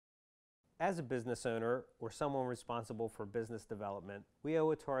As a business owner or someone responsible for business development, we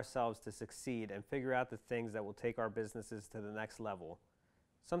owe it to ourselves to succeed and figure out the things that will take our businesses to the next level.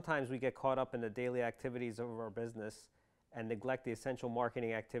 Sometimes we get caught up in the daily activities of our business and neglect the essential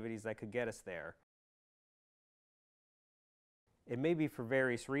marketing activities that could get us there. It may be for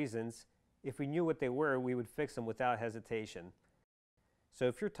various reasons. If we knew what they were, we would fix them without hesitation. So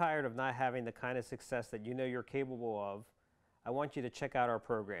if you're tired of not having the kind of success that you know you're capable of, I want you to check out our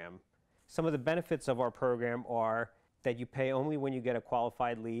program. Some of the benefits of our program are that you pay only when you get a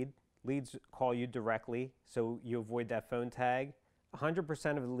qualified lead. Leads call you directly, so you avoid that phone tag.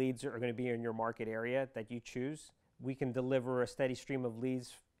 100% of the leads are going to be in your market area that you choose. We can deliver a steady stream of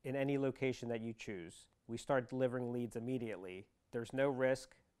leads in any location that you choose. We start delivering leads immediately. There's no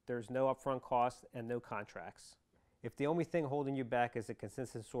risk, there's no upfront cost, and no contracts. If the only thing holding you back is a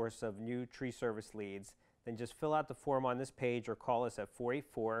consistent source of new tree service leads, then just fill out the form on this page or call us at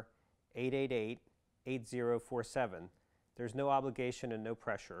 484-888-8047. There's no obligation and no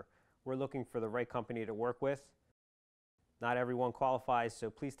pressure. We're looking for the right company to work with. Not everyone qualifies, so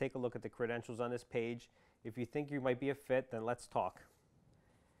please take a look at the credentials on this page. If you think you might be a fit, then let's talk.